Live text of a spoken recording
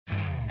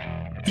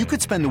You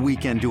could spend the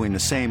weekend doing the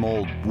same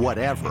old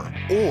whatever,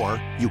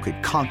 or you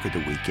could conquer the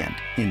weekend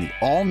in the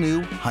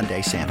all-new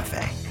Hyundai Santa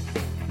Fe.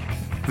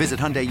 Visit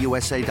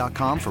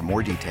HyundaiUSA.com for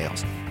more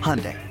details.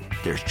 Hyundai,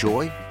 there's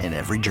joy in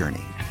every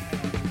journey.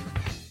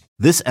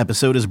 This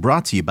episode is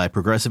brought to you by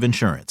Progressive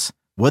Insurance.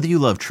 Whether you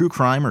love true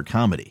crime or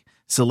comedy,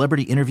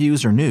 celebrity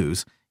interviews or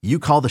news, you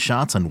call the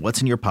shots on what's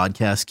in your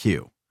podcast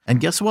queue. And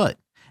guess what?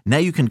 Now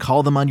you can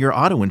call them on your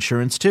auto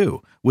insurance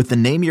too with the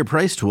Name Your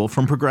Price tool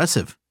from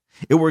Progressive.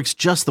 It works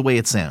just the way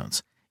it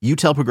sounds. You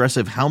tell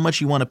Progressive how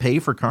much you want to pay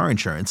for car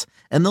insurance,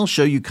 and they'll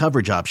show you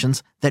coverage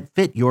options that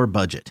fit your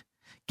budget.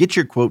 Get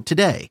your quote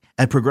today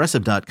at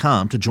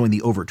Progressive.com to join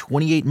the over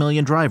 28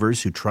 million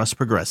drivers who trust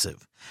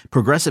Progressive.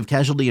 Progressive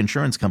Casualty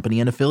Insurance Company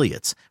and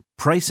Affiliates.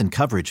 Price and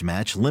coverage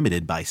match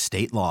limited by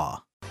state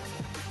law.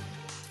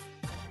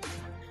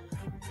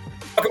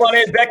 Welcome on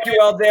in,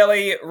 BetQL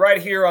Daily,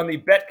 right here on the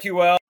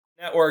BetQL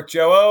Network.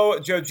 Joe O,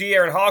 Joe G,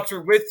 Aaron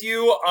Hawksworth with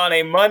you on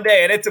a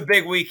Monday, and it's a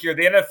big week here.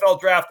 The NFL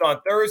draft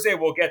on Thursday.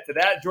 We'll get to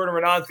that. Jordan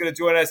Renan's going to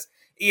join us,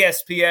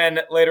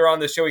 ESPN, later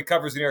on the show. He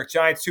covers the New York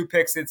Giants, 2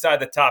 picks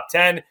inside the top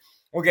 10.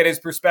 We'll get his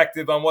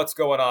perspective on what's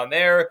going on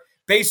there.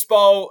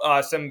 Baseball,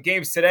 some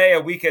games today, a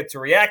weekend to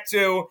react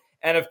to,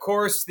 and, of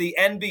course, the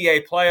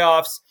NBA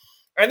playoffs.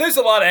 And there's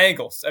a lot of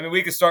angles. I mean,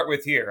 we could start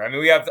with here. I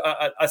mean, we have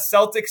a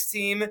Celtics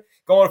team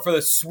going for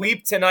the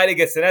sweep tonight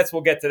against the Nets.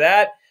 We'll get to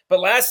that. But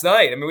last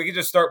night, I mean, we could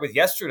just start with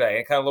yesterday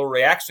and kind of a little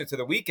reaction to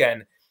the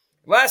weekend.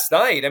 Last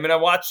night, I mean,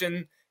 I'm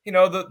watching,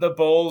 the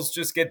Bulls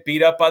just get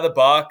beat up by the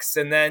Bucks,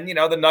 and then,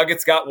 the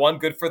Nuggets got one,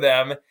 good for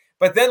them.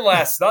 But then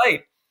last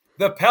night,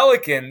 the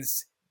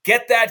Pelicans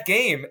get that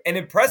game in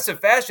impressive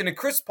fashion, and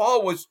Chris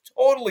Paul was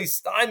totally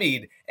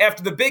stymied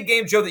after the big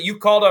game, Joe, that you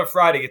called on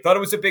Friday. You thought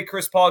it was a big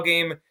Chris Paul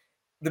game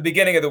the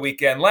beginning of the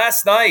weekend.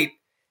 Last night,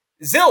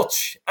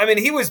 zilch. I mean,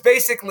 he was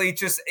basically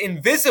just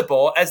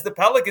invisible as the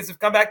Pelicans have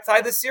come back to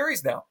tie this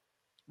series now.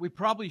 We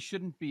probably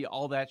shouldn't be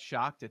all that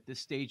shocked at this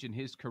stage in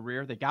his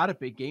career. They got a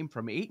big game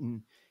from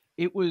Ayton.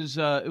 It was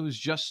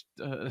just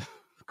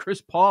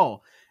Chris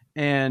Paul.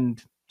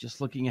 And just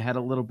looking ahead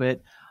a little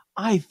bit,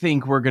 I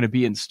think we're going to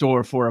be in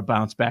store for a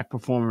bounce-back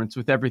performance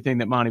with everything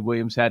that Monty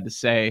Williams had to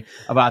say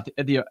about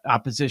the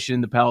opposition,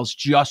 the Pels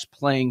just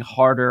playing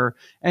harder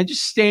and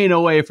just staying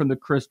away from the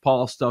Chris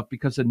Paul stuff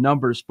because the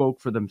numbers spoke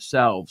for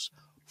themselves.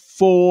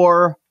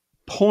 4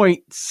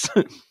 points.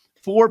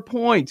 4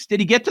 points. Did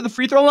he get to the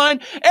free throw line?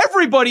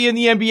 Everybody in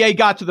the NBA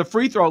got to the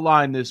free throw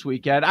line this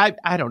weekend.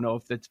 I don't know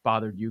if that's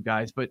bothered you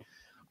guys, but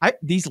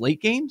these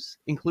late games,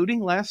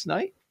 including last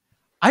night,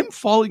 I'm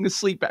falling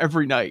asleep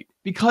every night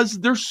because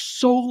they're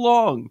so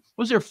long.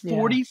 Was there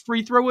 40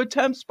 free throw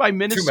attempts by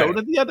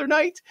Minnesota the other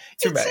night?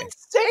 It's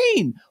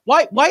insane.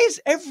 Why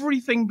is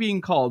everything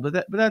being called?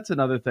 But that's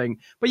another thing.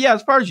 But yeah,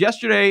 as far as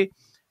yesterday,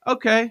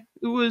 okay,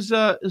 it was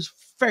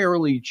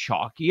fairly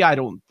chalky. I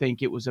don't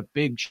think it was a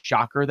big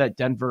shocker that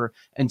Denver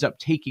ends up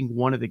taking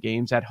one of the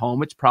games at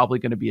home. It's probably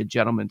going to be a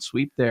gentleman's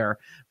sweep there.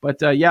 But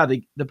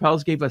the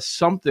Pels gave us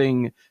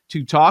something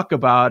to talk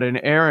about. And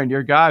Aaron,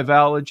 your guy,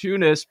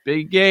 Valanciunas,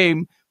 big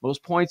game.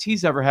 Most points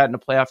he's ever had in a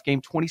playoff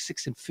game,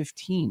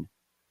 26-15.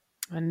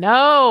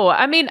 No,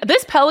 I mean,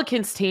 this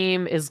Pelicans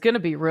team is going to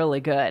be really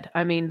good.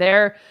 I mean,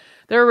 they're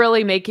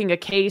really making a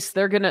case.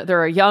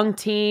 They're a young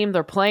team.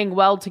 They're playing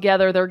well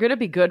together. They're going to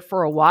be good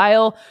for a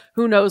while.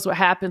 Who knows what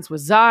happens with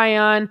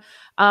Zion?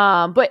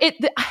 But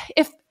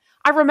if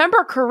I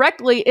remember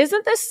correctly,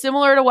 isn't this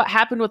similar to what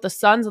happened with the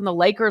Suns and the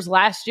Lakers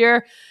last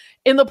year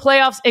in the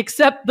playoffs?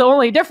 Except the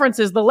only difference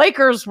is the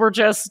Lakers were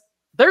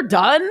they're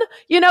done,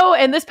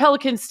 and this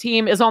Pelicans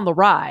team is on the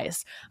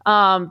rise.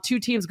 2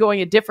 teams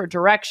going a different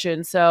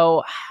direction.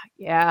 So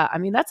yeah, I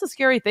mean, that's a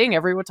scary thing.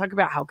 Everyone talking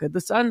about how good the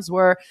Suns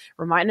were,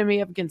 reminding me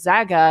of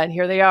Gonzaga, and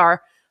here they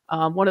are,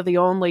 one of the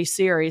only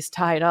series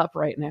tied up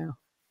right now.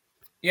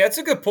 Yeah, it's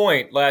a good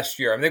point last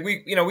year. I think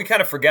we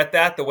kind of forget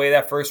the way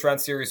that first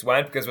round series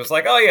went because it was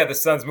like, oh yeah, the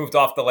Suns moved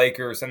off the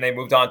Lakers and they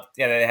moved on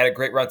and they had a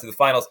great run to the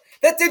finals.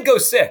 That did go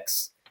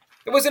 6.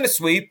 It wasn't a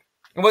sweep.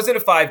 It wasn't a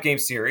 5-game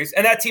series.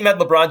 And that team had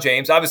LeBron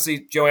James.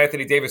 Obviously, Joe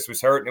Anthony Davis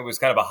was hurt and it was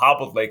kind of a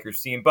hobbled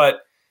Lakers team.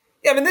 But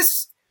yeah, I mean,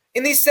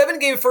 in these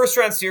 7-game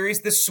first-round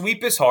series, the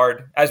sweep is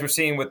hard, as we're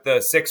seeing with the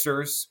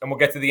Sixers, and we'll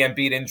get to the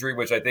Embiid injury,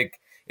 which I think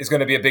is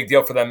going to be a big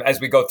deal for them as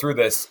we go through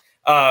this.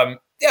 I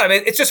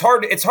mean, it's just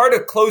hard. It's hard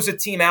to close a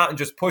team out and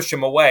just push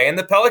them away. And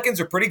the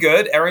Pelicans are pretty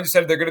good. Aaron just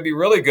said they're going to be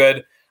really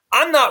good.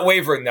 I'm not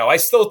wavering, though. I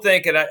still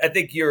think, and I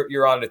think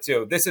you're on it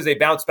too, this is a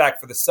bounce back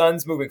for the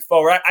Suns moving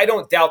forward. I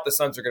don't doubt the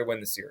Suns are going to win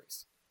the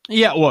series.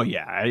 Yeah, well,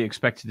 yeah, I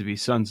expect it to be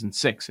Suns in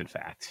 6, in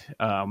fact.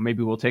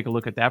 Maybe we'll take a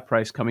look at that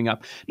price coming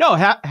up. No,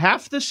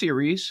 half the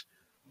series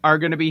are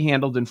going to be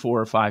handled in 4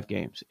 or 5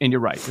 games. And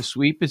you're right, the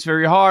sweep is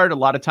very hard. A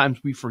lot of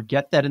times we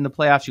forget that in the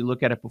playoffs. You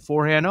look at it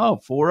beforehand,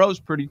 4-0 is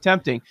pretty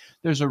tempting.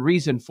 There's a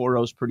reason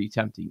 4-0 is pretty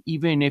tempting.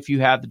 Even if you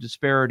have the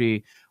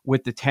disparity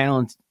with the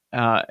talent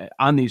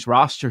on these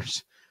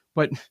rosters.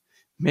 But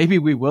maybe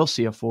we will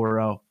see a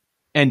 4-0.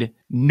 And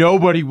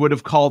nobody would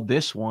have called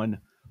this one.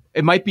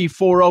 It might be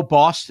 4-0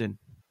 Boston.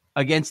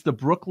 against the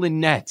Brooklyn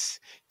Nets,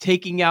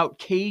 taking out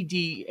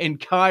KD and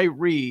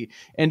Kyrie.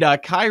 And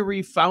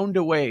Kyrie found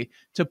a way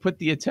to put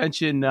the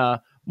attention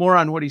more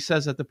on what he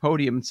says at the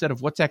podium instead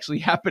of what's actually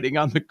happening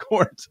on the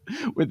court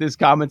with his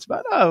comments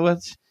about,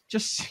 it's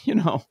just, we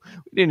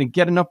didn't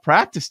get enough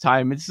practice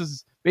time. This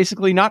is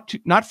basically not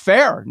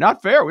fair.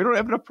 Not fair. We don't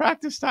have enough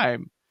practice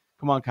time.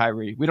 Come on,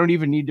 Kyrie. We don't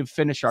even need to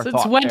finish our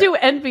thought. Since when do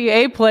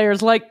NBA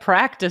players like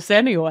practice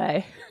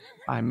anyway?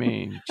 I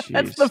mean, geez.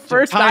 That's the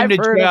first I've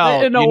heard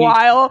of it in a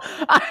while.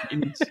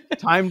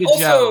 Time to also,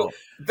 gel.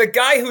 The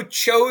guy who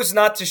chose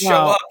not to show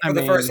up for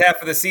the first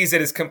half of the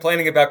season is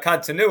complaining about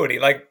continuity.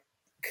 Like,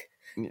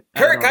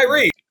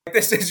 Kyrie,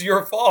 this is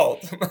your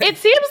fault. It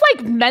seems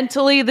like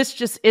mentally this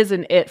just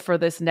isn't it for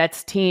this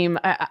Nets team.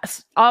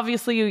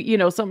 Obviously,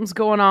 something's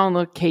going on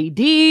with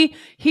KD.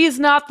 He's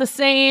not the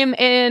same.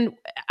 And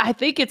I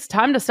think it's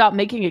time to stop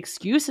making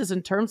excuses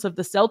in terms of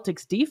the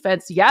Celtics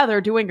defense. Yeah,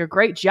 they're doing a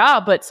great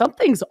job, but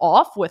something's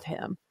off with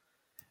him.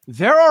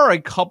 There are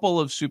a couple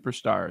of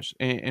superstars,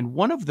 and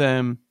one of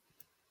them,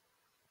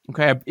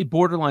 a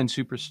borderline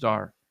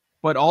superstar,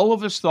 but all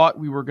of us thought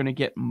we were going to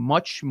get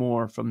much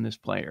more from this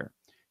player.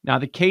 Now,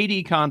 the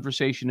KD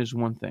conversation is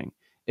one thing.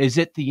 Is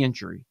it the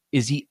injury?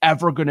 Is he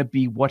ever going to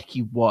be what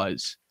he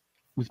was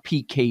with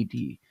Pete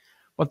KD?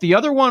 But the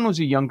other one was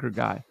a younger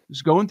guy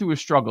who's going through his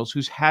struggles,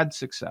 who's had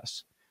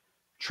success.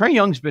 Trae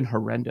Young's been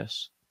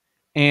horrendous.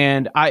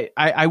 And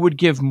I would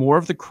give more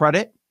of the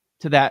credit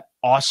to that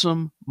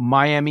awesome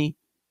Miami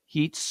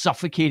Heat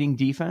suffocating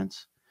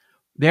defense.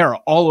 They're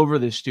all over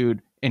this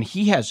dude, and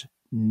he has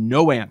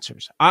no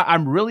answers.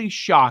 I'm really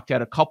shocked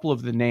at a couple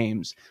of the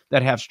names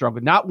that have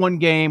struggled. Not one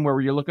game where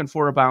you're looking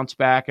for a bounce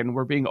back and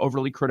we're being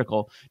overly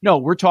critical. No,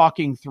 we're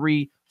talking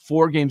 3-4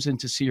 games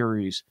into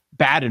series,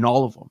 bad in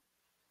all of them.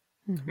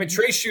 I mean,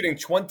 Trae's shooting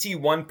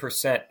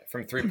 21%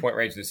 from 3-point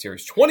range this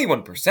series.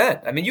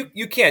 21%. I mean,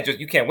 you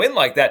can't win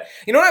like that.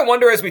 You know what I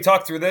wonder as we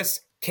talk through this?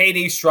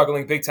 KD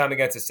struggling big time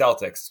against the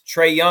Celtics.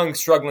 Trae Young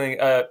struggling,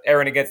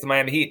 Aaron, against the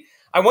Miami Heat.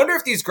 I wonder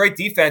if these great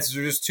defenses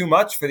are just too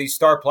much for these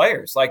star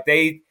players. Like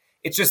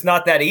it's just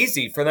not that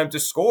easy for them to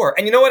score.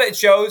 And you know what it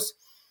shows?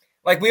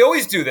 Like, we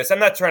always do this. I'm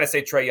not trying to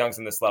say Trae Young's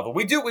in this level.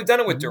 We've done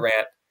it with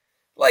Durant.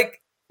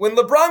 Like, when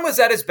LeBron was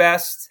at his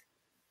best,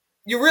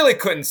 you really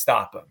couldn't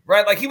stop him,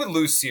 right? Like, he would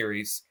lose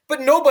series,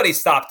 but nobody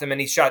stopped him, and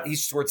he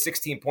scored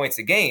 16 points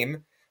a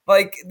game.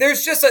 Like,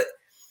 there's just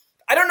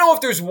I don't know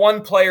if there's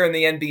one player in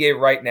the NBA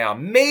right now.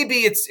 Maybe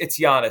it's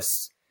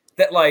Giannis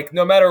that, like,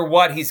 no matter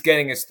what, he's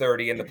getting his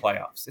 30 in the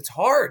playoffs. It's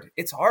hard.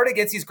 It's hard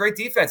against these great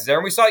defenses.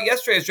 Aaron, we saw it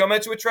yesterday, as Joe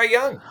mentioned, with Trae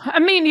Young. I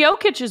mean,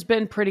 Jokic has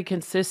been pretty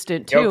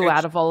consistent, too,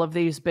 out of all of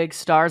these big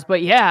stars.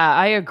 But, yeah,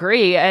 I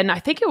agree. And I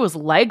think it was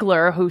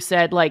Legler who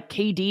said, like,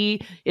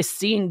 KD is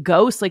seeing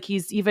ghosts. Like,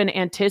 he's even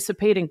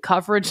anticipating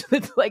coverage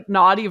that's, like,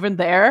 not even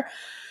there.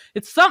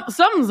 It's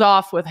something's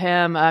off with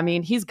him. I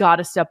mean, he's got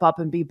to step up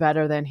and be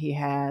better than he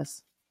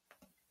has.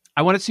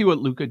 I want to see what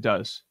Luka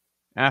does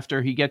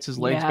after he gets his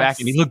legs back,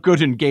 and he looked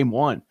good in game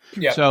one.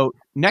 Yeah. So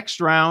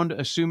next round,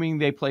 assuming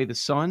they play the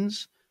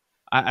Suns,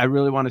 I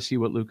really want to see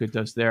what Luka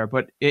does there.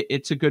 But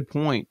it's a good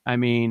point. I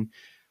mean,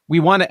 we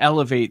want to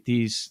elevate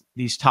these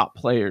top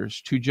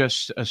players to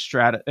just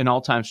an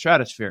all-time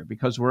stratosphere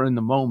because we're in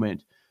the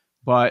moment.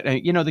 But, the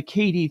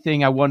KD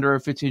thing, I wonder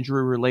if it's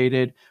injury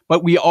related.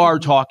 But we are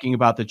talking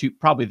about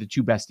probably the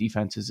two best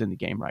defenses in the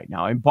game right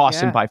now. And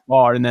Boston by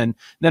far. And then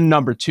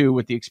number two,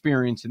 with the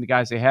experience and the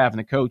guys they have and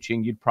the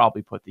coaching, you'd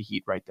probably put the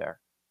Heat right there.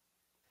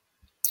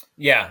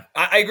 Yeah,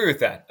 I agree with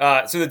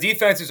that. So the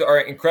defenses are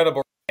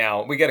incredible right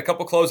now. We get a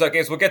couple closeout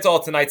games. We'll get to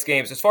all tonight's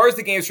games. As far as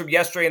the games from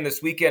yesterday and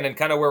this weekend and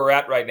kind of where we're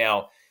at right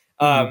now,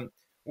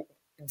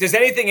 does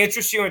anything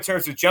interest you in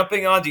terms of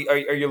jumping on? Are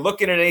you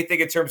looking at anything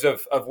in terms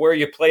of where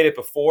you played it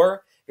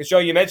before? Because, Joe,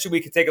 you mentioned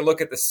we could take a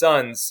look at the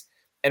Suns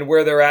and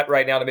where they're at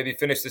right now to maybe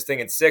finish this thing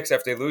in 6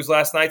 after they lose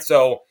last night.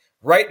 So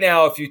right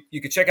now, if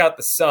you could check out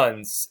the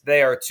Suns,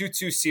 they are a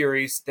 2-2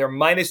 series. They're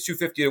minus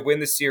 250 to win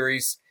the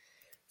series.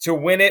 To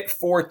win it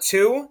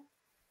 4-2,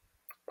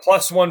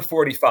 plus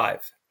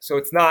 145. So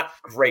it's not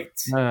great.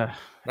 Not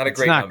a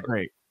great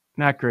number.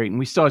 Not great. And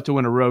we still have to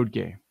win a road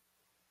game.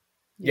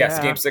 Yes,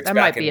 game 6 that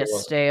back might be a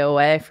stay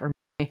away for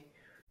me.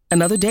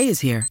 Another day is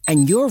here,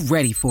 and you're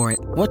ready for it.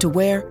 What to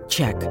wear?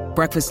 Check.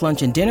 Breakfast,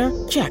 lunch, and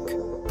dinner? Check.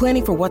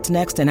 Planning for what's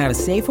next and how to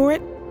save for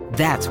it?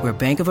 That's where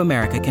Bank of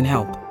America can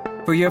help.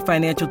 For your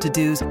financial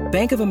to-dos,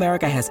 Bank of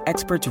America has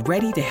experts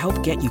ready to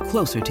help get you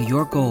closer to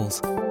your goals.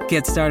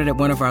 Get started at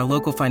one of our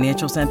local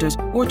financial centers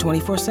or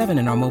 24/7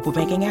 in our mobile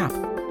banking app.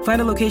 Find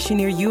a location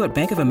near you at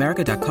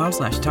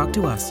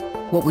bankofamerica.com/talktous.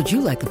 What would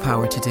you like the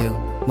power to do?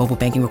 Mobile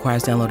banking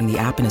requires downloading the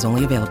app and is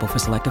only available for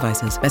select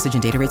devices. Message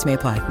and data rates may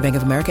apply. Bank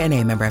of America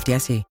NA, member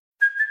FDIC.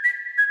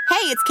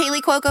 Hey, it's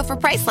Kaylee Cuoco for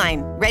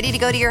Priceline. Ready to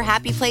go to your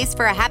happy place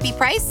for a happy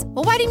price?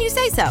 Well, why didn't you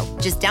say so?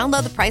 Just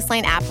download the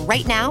Priceline app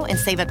right now and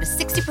save up to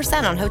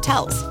 60% on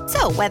hotels.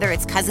 So whether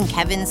it's Cousin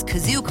Kevin's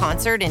Kazoo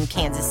Concert in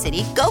Kansas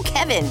City, go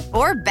Kevin,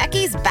 or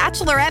Becky's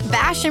Bachelorette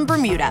Bash in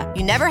Bermuda,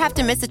 you never have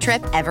to miss a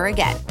trip ever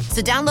again.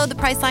 So download the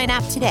Priceline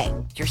app today.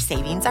 Your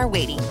savings are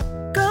waiting.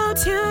 Go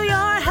Go to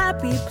your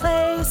happy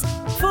place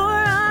for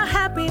a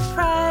happy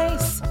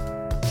price.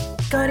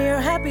 Go to your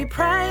happy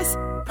price,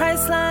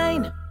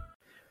 Priceline.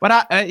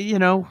 But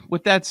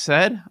with that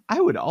said, I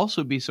would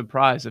also be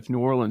surprised if New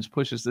Orleans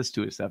pushes this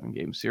to a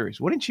 7-game series.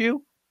 Wouldn't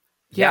you?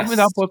 Yes.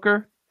 Without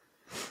Booker.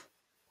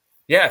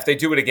 Yeah, if they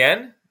do it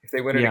again, if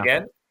they win it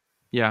again.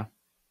 Yeah.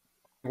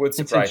 It would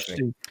surprise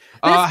me.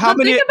 How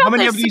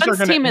many of these are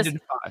going to end in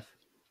 5?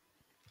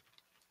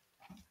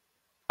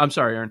 I'm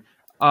sorry, Aaron.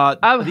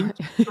 These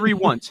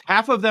 3-1s.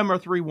 Half of them are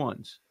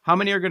 3-1s. How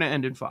many are going to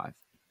end in 5?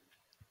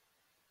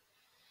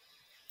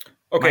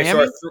 Okay,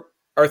 Miami? so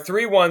our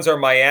 3-1s are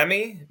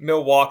Miami,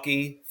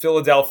 Milwaukee,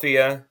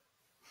 Philadelphia,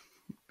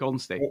 Golden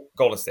State.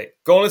 Golden State.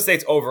 Golden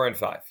State's over in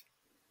 5.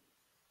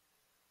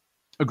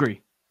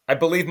 Agree. I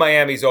believe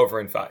Miami's over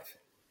in 5.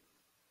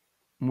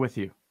 I'm with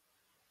you.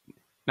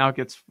 Now it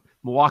gets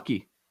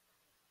Milwaukee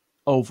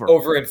over.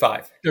 Over in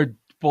 5. Their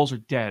Bulls are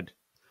dead.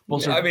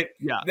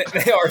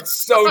 They are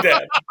so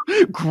dead.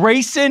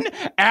 Grayson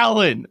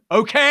Allen.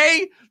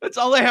 Okay, that's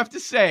all I have to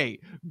say.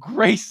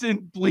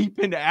 Grayson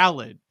bleeping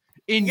Allen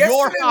in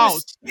your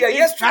house.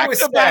 Yesterday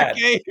was sad.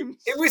 Games.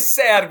 It was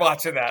sad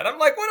watching that. I'm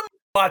like, what am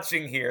I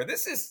watching here?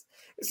 This is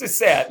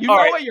sad. You know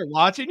what you're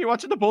watching? You're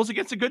watching the Bulls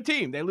against a good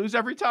team. They lose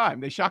every time.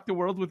 They shock the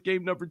world with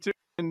game number 2.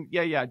 And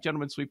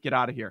gentlemen sweep, get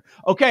out of here.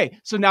 Okay,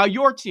 so now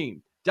your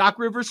team, Doc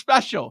Rivers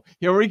special.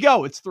 Here we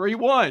go. It's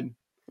 3-1.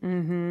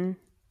 Mm-hmm.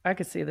 I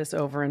could see this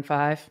over in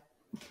 5.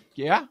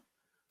 Yeah.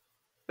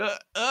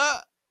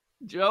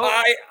 Joe?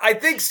 I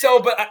think so,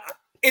 but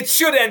it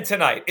should end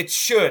tonight. It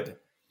should.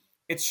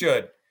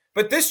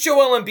 But this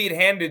Joel Embiid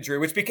hand injury,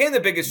 which became the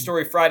biggest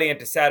story Friday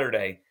into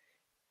Saturday,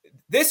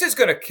 this is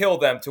going to kill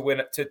them to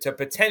win, to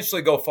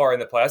potentially go far in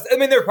the playoffs. I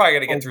mean, they're probably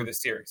going to get through the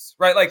series,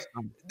 right? Like,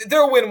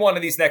 they'll win one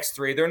of these next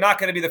 3. They're not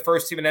going to be the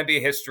first team in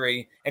NBA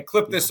history, and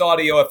clip this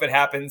audio if it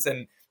happens,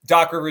 and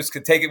Doc Rivers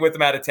could take it with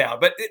them out of town.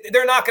 But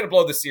they're not going to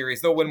blow the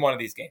series. They'll win one of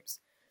these games.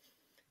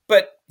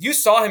 But you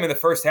saw him in the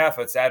first half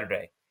of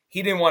Saturday.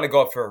 He didn't want to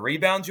go up for a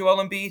rebound, Joel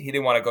Embiid. He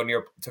didn't want to go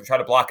near to try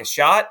to block a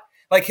shot.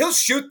 Like, he'll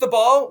shoot the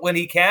ball when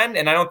he can,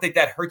 and I don't think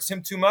that hurts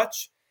him too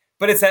much.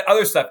 But it's that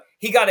other stuff.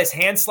 He got his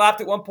hand slapped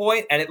at one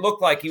point, and it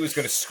looked like he was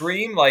going to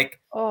scream. Like,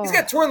 he's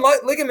got torn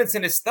ligaments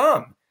in his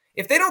thumb.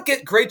 If they don't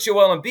get great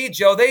Joel Embiid,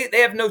 Joe, they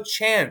have no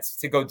chance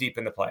to go deep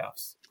in the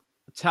playoffs.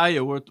 I'll tell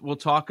you, we'll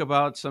talk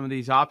about some of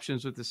these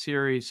options with the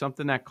series.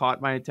 Something that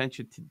caught my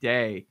attention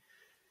today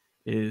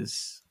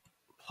is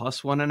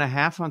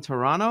 +1.5 on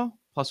Toronto,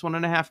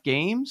 +1.5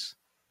 games.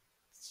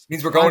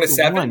 Means we're going to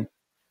 7?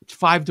 It's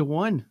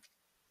 5-1.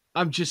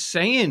 I'm just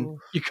saying,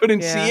 you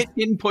couldn't see it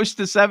getting pushed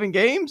to 7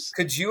 games.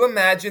 Could you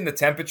imagine the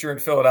temperature in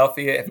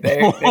Philadelphia if they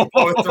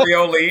blow a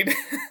 3-0 lead?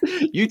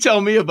 You tell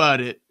me about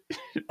it.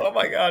 Oh,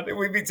 my God. It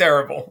would be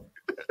terrible.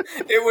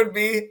 It would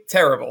be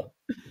terrible.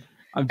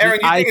 Aaron,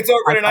 you think it's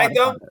over tonight,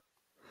 though?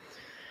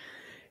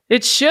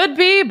 It should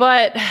be,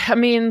 but, I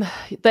mean,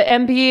 the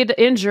Embiid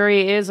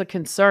injury is a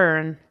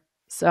concern.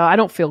 So I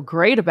don't feel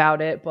great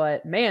about it.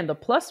 But, man, the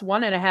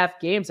 +1.5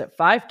 games at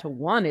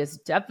 5-1 is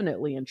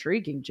definitely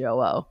intriguing,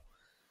 Joe.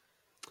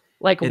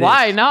 Like,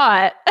 why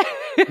not?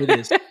 It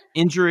is.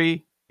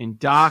 Injury and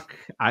Doc,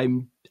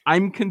 I'm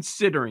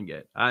considering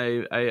it.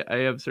 I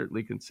am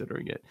certainly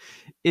considering it.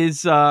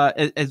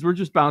 As we're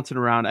just bouncing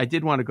around, I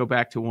did want to go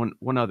back to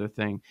one other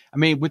thing. I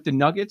mean, with the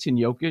Nuggets and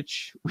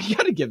Jokic, we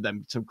got to give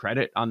them some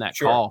credit on that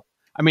call.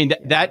 I mean,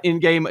 that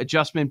in-game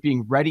adjustment,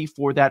 being ready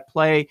for that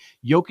play,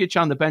 Jokic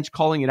on the bench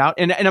calling it out.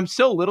 And I'm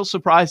still a little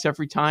surprised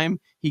every time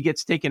he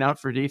gets taken out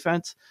for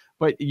defense.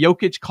 But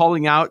Jokic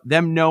calling out,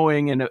 them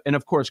knowing, and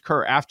of course,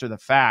 Kerr after the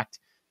fact.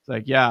 It's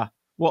like, yeah,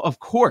 well, of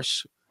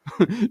course,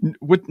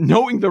 with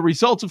knowing the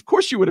results, of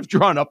course you would have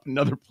drawn up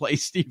another play,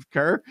 Steve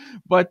Kerr.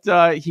 But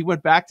he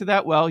went back to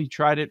that. Well, he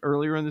tried it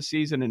earlier in the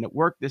season, and it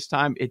worked. This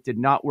time, it did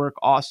not work.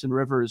 Austin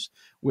Rivers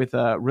with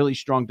a really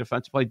strong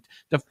defensive play.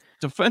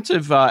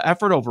 Defensive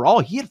effort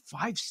overall. He had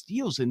 5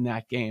 steals in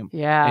that game.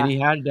 Yeah. And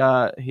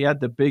he had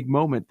the big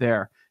moment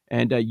there.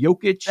 And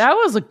Jokic. That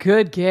was a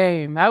good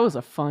game. That was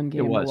a fun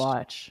game to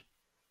watch.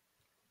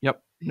 Yep,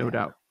 no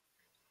doubt.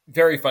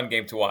 Very fun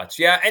game to watch.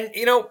 Yeah, and,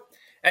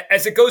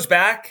 as it goes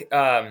back,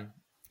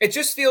 it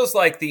just feels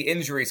like the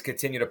injuries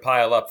continue to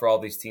pile up for all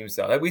these teams,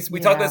 though. We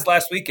talked about this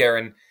last week,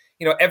 Aaron.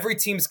 Every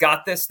team's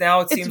got this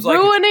now. It seems like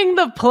it's ruining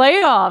the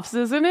playoffs,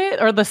 isn't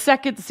it? Or the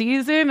second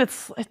season.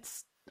 It's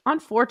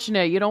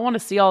unfortunate. You don't want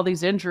to see all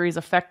these injuries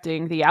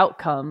affecting the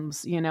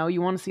outcomes. You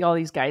want to see all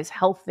these guys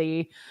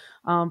healthy,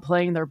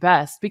 playing their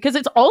best, because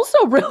it's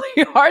also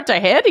really hard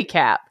to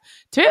handicap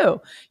too.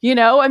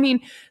 I mean,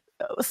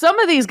 some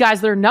of these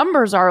guys, their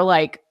numbers are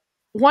like,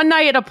 one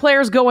night a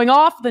player's going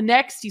off, the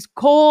next he's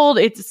cold.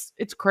 It's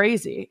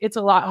crazy. It's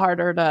a lot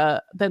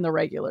harder than the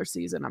regular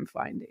season, I'm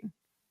finding.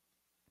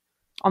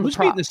 Who's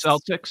beating the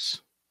Celtics?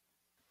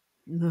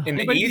 In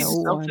the East?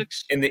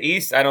 Celtics? In the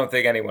East, I don't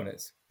think anyone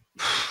is.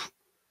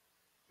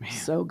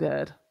 So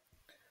good.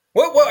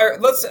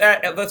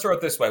 Let's throw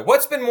it this way.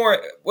 What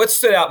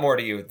stood out more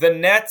to you? The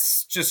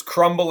Nets just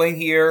crumbling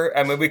here.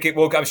 I mean,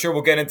 I'm sure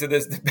we'll get into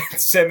this the Ben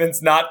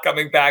Simmons not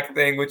coming back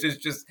thing, which is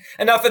just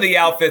enough of the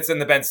outfits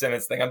and the Ben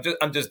Simmons thing.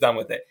 I'm just done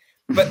with it.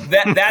 But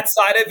that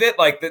side of it,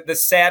 like the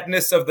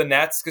sadness of the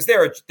Nets, because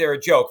they're a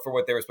joke for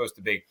what they were supposed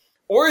to be.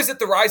 Or is it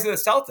the rise of the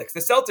Celtics?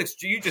 The Celtics,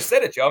 you just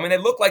said it, Joe. I mean, they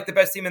look like the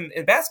best team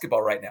in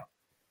basketball right now.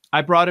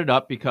 I brought it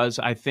up because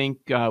I think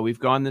we've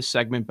gone this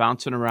segment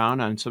bouncing around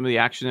on some of the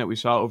action that we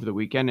saw over the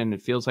weekend, and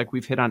it feels like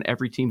we've hit on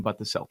every team but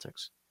the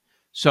Celtics.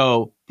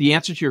 So the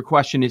answer to your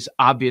question is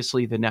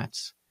obviously the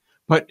Nets,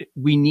 but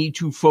we need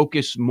to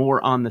focus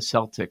more on the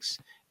Celtics.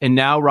 And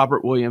now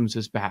Robert Williams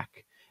is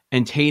back,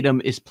 and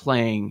Tatum is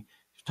playing.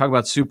 Talk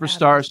about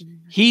superstars.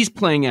 He's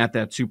playing at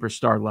that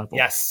superstar level.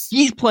 Yes.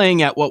 He's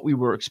playing at what we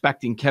were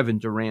expecting Kevin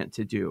Durant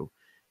to do.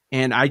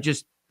 And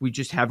we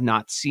just have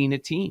not seen a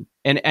team.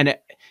 And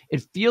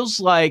it feels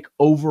like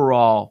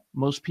overall,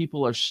 most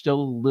people are still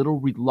a little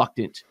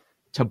reluctant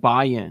to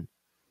buy in.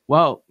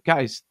 Well,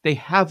 guys, they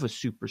have a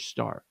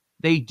superstar.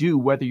 They do,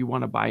 whether you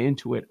want to buy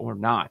into it or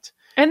not.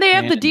 And they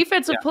have the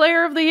defensive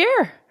player of the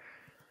year.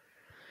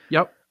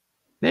 Yep.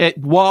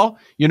 Well,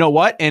 you know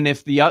what? And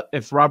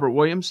if Robert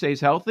Williams stays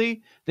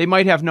healthy, they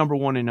might have number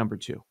 1 and number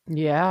 2.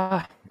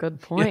 Yeah,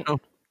 good point. You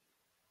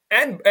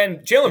know? And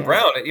Jaylen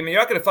Brown. I mean, you're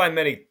not going to find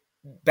many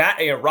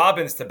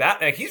Robins to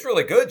bat. Like, he's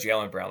really good,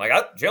 Jaylen Brown. Like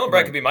Jaylen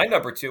Brown could be my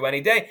number 2 any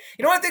day.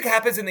 You know what I think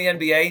happens in the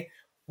NBA?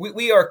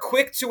 We are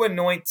quick to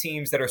anoint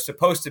teams that are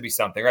supposed to be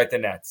something, right? The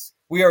Nets.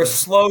 We are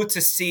slow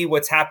to see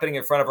what's happening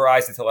in front of our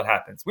eyes until it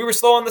happens. We were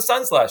slow on the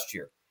Suns last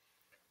year.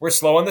 We're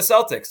slow on the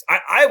Celtics.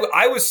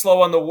 I was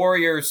slow on the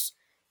Warriors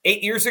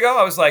 8 years ago.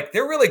 I was like,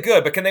 they're really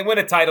good, but can they win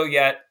a title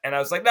yet? And I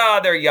was like, nah,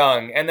 they're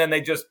young. And then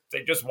they just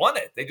won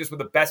it. They just were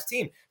the best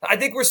team. I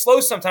think we're slow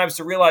sometimes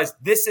to realize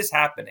this is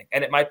happening,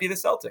 and it might be the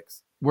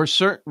Celtics.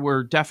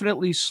 We're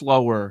definitely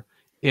slower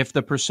if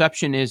the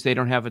perception is they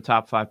don't have a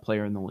top 5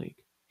 player in the league.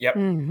 Yep.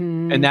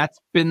 Mm-hmm. And that's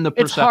been the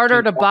perception. It's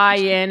harder to buy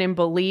in and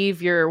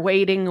believe. You're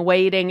waiting,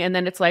 and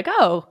then it's like,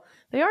 oh,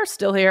 they are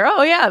still here.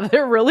 Oh, yeah,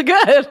 they're really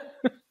good.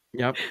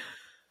 Yep.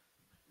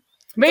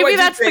 Maybe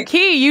that's the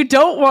key. You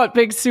don't want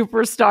big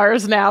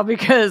superstars now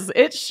because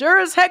it sure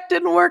as heck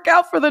didn't work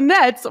out for the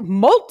Nets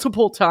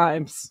multiple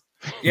times.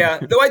 Yeah,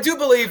 though I do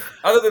believe,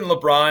 other than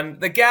LeBron,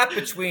 the gap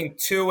between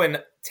 2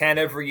 and 10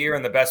 every year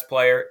and the best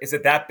player, is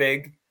it that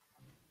big?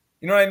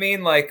 You know what I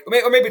mean? Like,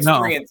 or maybe it's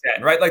 3 and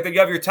 10, right? Like you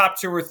have your top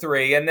 2 or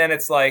 3, and then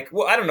it's like,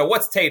 well, I don't know.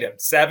 What's Tatum?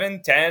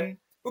 7, 10?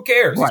 Who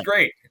cares? Right. He's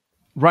great.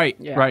 Right,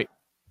 yeah. Right.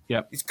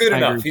 Yep. He's good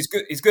enough. He's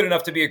good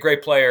enough to be a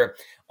great player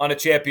on a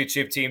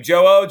championship team.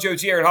 Joe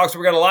G, Aaron Hawks,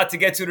 we've got a lot to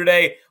get to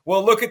today.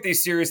 We'll look at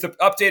these series, the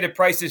updated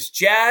prices,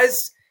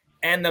 Jazz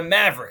and the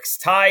Mavericks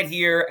tied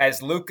here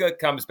as Luka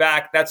comes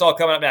back. That's all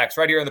coming up next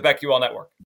right here on the BetQL Network.